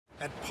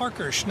At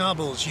Parker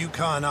Schnabel's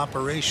Yukon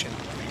operation,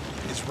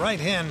 his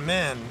right-hand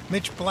man,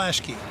 Mitch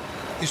Blaschke,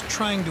 is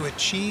trying to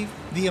achieve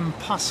the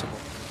impossible.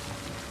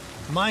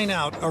 Mine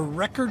out a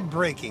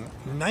record-breaking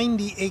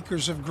 90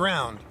 acres of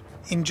ground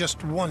in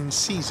just one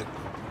season.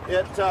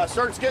 It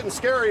starts getting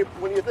scary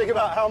when you think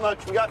about how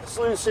much we got to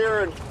sluice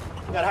here and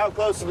how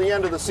close to the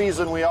end of the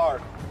season we are.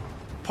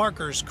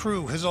 Parker's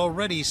crew has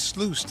already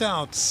sluiced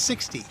out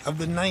 60 of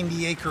the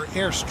 90-acre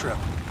airstrip,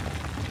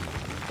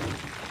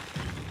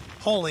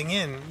 hauling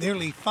in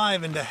nearly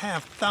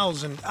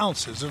 5,500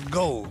 ounces of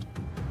gold.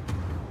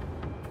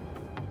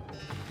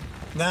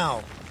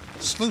 Now,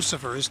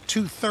 Slucifer is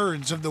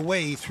 2/3 of the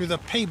way through the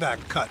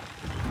payback cut,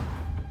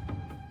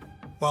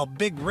 while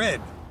Big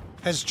Red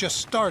has just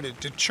started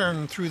to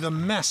churn through the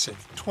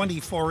massive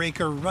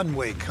 24-acre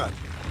runway cut.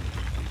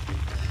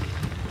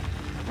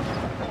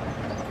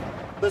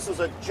 This is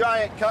a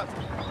giant cut.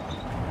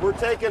 We're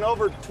taking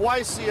over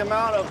twice the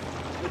amount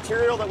of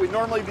material that we'd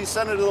normally be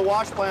sending to the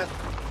wash plant.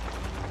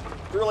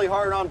 Really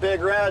hard on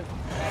Big Red.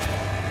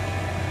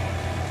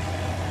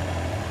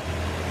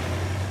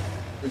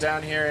 We're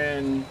down here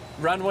in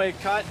runway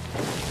cut.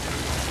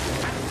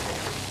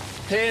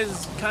 Pay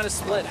is kind of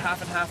split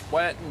half and half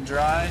wet and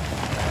dry.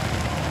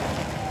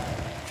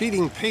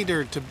 Feeding pay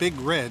dirt to Big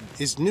Red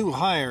is new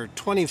hire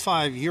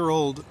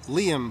 25-year-old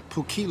Liam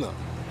Pukila.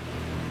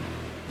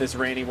 This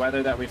rainy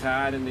weather that we've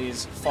had and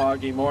these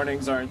foggy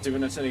mornings aren't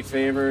doing us any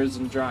favors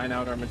and drying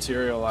out our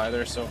material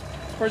either, so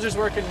we're just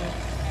working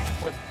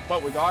with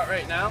what we got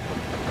right now.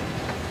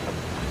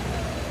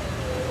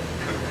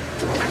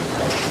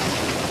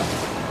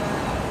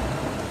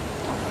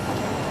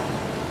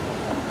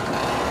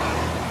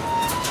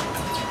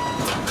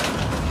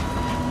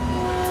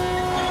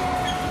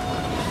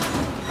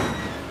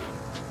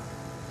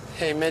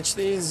 Hey, Mitch,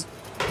 these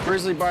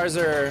grizzly bars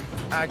are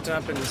acting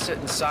up and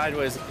sitting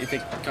sideways. You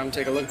think, come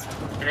take a look?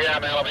 Yeah,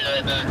 man, I'll be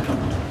right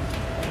there.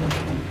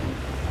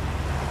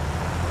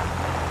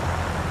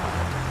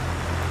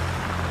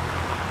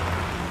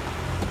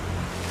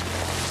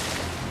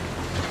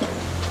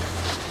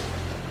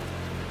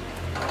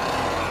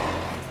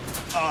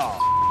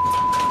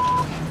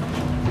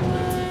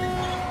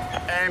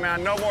 Hey,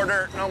 man, no more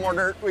dirt, no more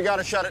dirt. We got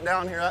to shut it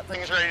down here. That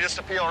thing's ready just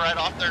to peel right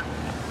off there.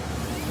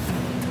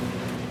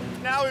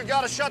 Now we've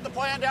got to shut the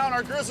plant down.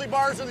 Our grizzly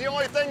bars are the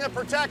only thing that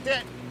protect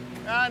it.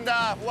 And,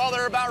 well,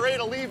 they're about ready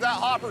to leave that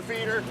hopper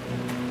feeder.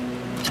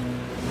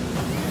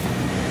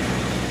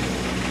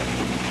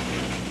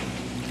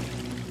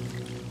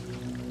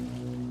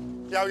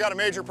 Yeah, we got a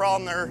major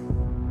problem there.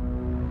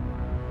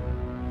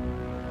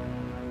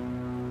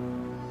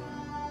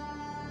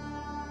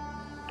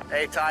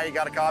 Hey, Ty, you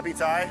got a copy,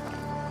 Ty?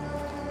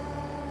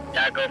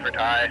 Yeah, go for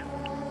Ty.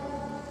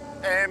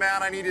 Hey,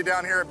 man, I need you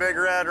down here at Big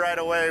Red right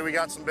away. We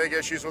got some big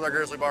issues with our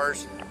grizzly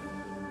bars.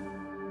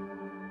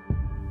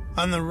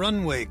 On the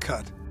runway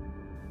cut,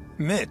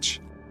 Mitch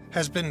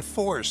has been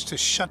forced to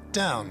shut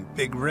down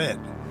Big Red.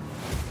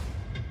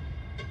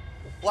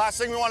 Last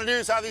thing we want to do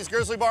is have these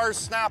grizzly bars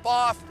snap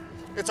off.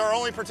 It's our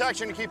only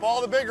protection to keep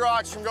all the big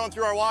rocks from going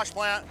through our wash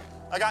plant.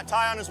 I got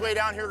Ty on his way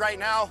down here right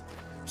now.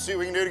 See what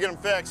we can do to get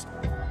them fixed.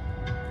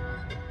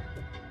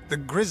 The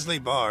grizzly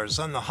bars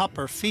on the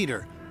hopper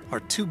feeder are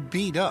too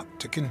beat up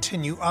to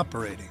continue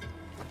operating.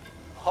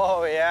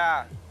 Oh,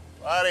 yeah.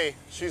 Buddy,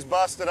 she's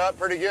busted up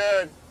pretty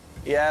good.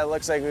 Yeah, it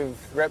looks like we've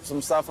ripped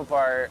some stuff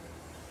apart.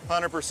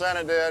 100%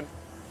 it did.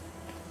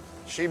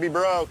 She be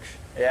broke.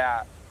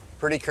 Yeah.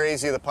 Pretty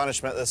crazy the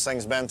punishment this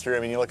thing's been through. I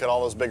mean, you look at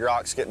all those big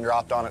rocks getting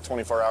dropped on it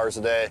 24 hours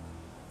a day.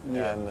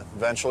 Yeah. And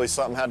eventually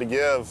something had to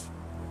give.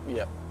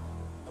 Yep.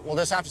 We'll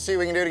just have to see what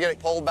we can do to get it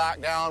pulled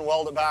back down,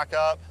 weld it back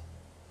up,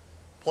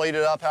 plate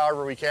it up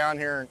however we can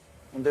here.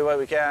 We'll do what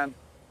we can.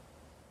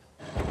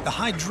 The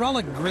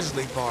hydraulic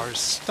grizzly bars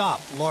stop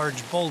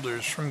large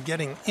boulders from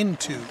getting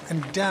into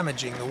and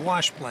damaging the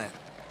wash plant.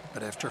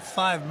 But after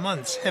 5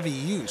 months' heavy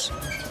use,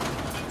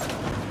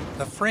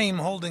 the frame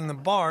holding the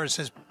bars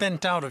has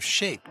bent out of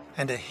shape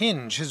and a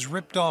hinge has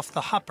ripped off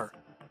the hopper.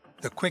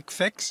 The quick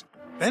fix?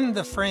 Bend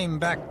the frame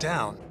back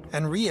down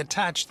and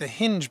reattach the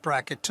hinge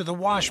bracket to the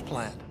wash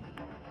plant.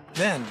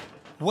 Then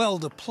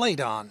weld a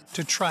plate on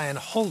to try and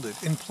hold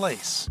it in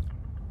place.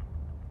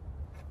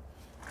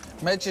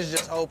 Mitch is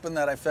just hoping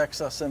that I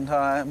fix us in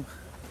time.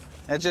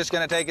 It's just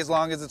gonna take as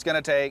long as it's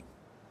gonna take.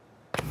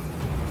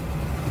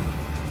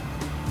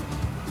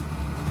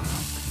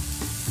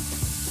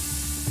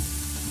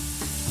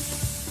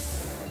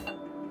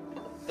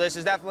 This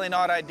is definitely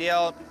not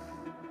ideal.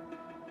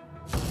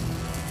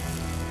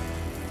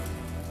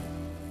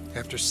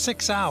 After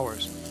 6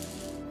 hours,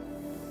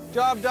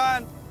 Job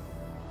done.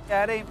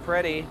 That ain't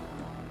pretty.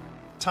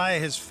 Ty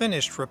has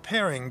finished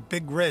repairing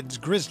Big Red's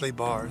grizzly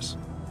bars.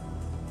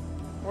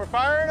 We're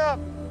firing up.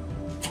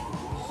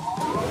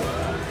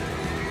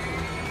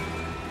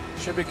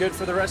 Should be good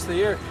for the rest of the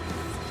year.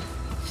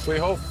 We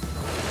hope.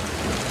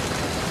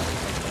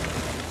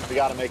 We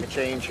got to make a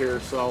change here,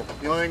 so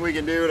the only thing we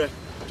can do to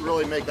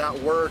really make that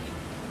work,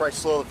 probably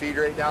slow the feed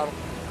rate down.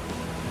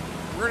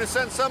 We're going to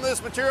send some of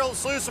this material to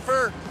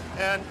Slucifer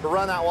and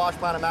run that wash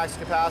plant at max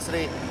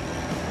capacity.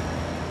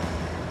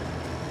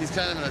 He's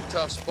kind of in a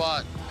tough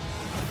spot.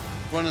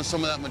 Running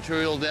some of that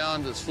material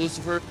down to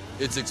Lucifer.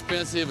 It's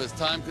expensive, it's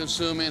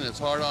time-consuming, it's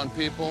hard on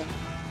people,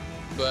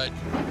 but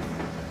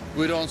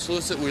we don't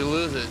sluice it, we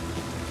lose it.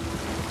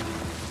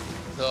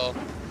 So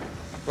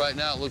right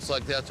now, it looks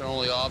like that's our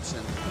only option.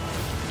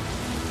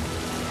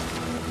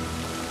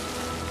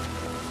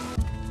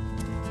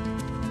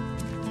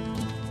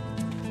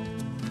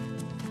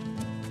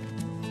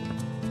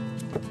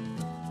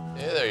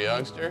 Hey there,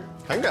 youngster.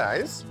 Hi,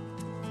 guys.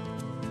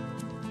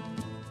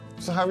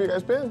 So how have you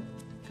guys been?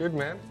 Good,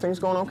 man. Things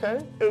going okay?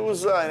 It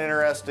was an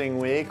interesting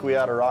week. We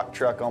had a rock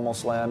truck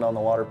almost land on the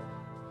water.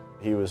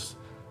 He was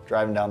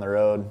driving down the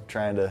road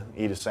trying to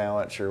eat a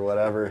sandwich or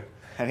whatever,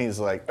 and he's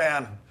like,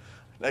 man,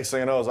 next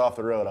thing I know, I was off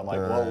the road. I'm like,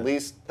 well, at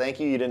least thank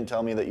you didn't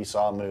tell me that you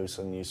saw a moose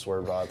and you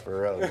swerved off the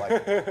road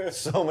like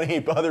so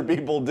many other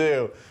people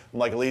do. I'm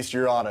like, at least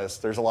you're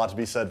honest. There's a lot to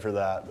be said for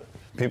that.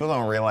 People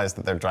don't realize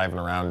that they're driving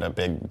around a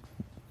big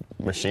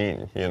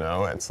machine, you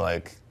know? It's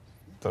like,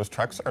 those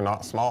trucks are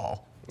not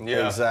small.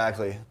 Yeah.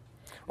 Exactly.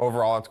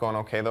 Overall, it's going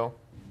okay, though?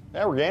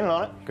 Yeah, we're gaining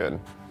on it. Good.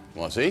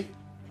 Want to see?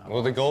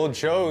 Well, the gold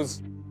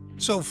shows.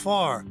 So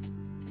far,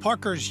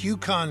 Parker's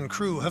Yukon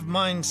crew have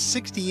mined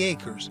 60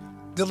 acres,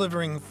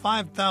 delivering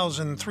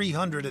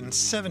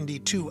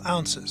 5,372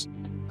 ounces.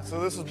 So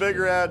this is Big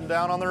Red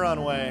down on the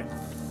runway.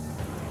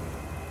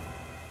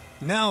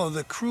 Now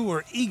the crew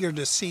are eager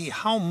to see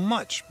how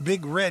much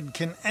Big Red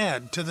can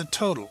add to the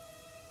total,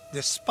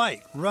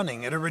 despite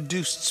running at a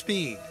reduced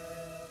speed.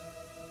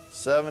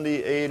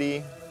 70,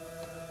 80,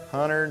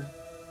 100,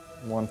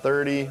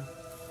 130,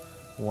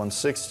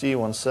 160,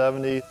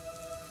 170,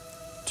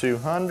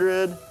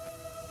 200,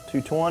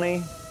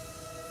 220,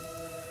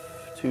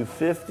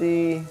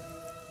 250,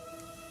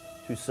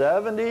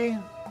 270,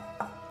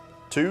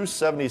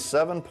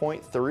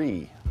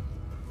 277.3.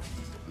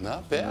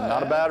 Not bad.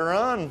 Not a bad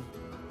run.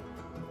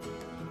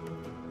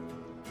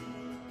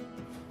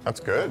 That's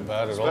good. Not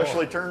bad at all.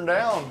 Especially turned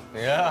down.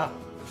 Yeah.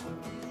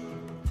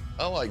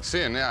 I like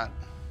seeing that.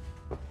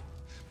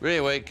 But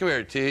anyway, come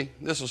here, T.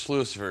 This is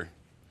Lucifer.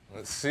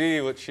 Let's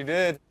see what she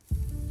did.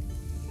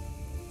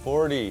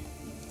 40,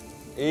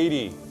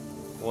 80,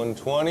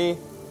 120,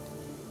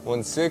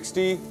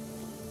 160,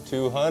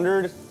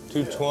 200,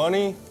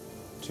 220,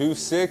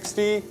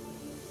 260,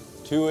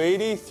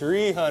 280,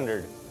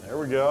 300. There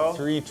we go.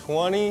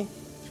 320,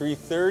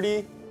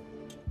 330,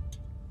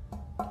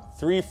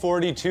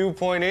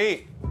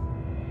 342.8.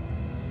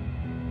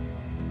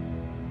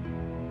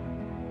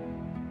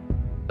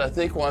 I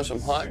think we want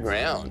some hot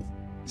ground.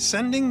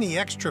 Sending the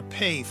extra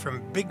pay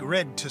from Big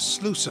Red to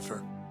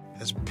Lucifer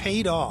has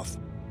paid off,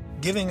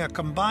 giving a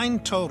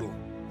combined total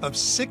of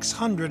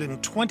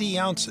 620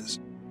 ounces,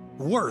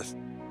 worth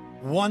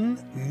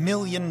 $1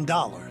 million.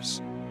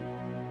 That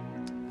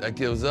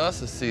gives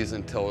us a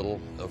season total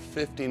of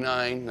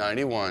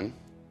 $59.91.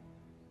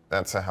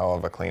 That's a hell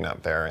of a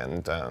cleanup there,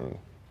 and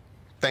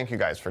thank you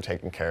guys for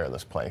taking care of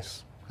this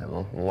place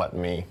and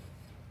letting me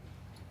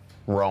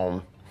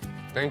roam.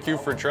 Thank you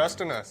for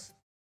trusting us.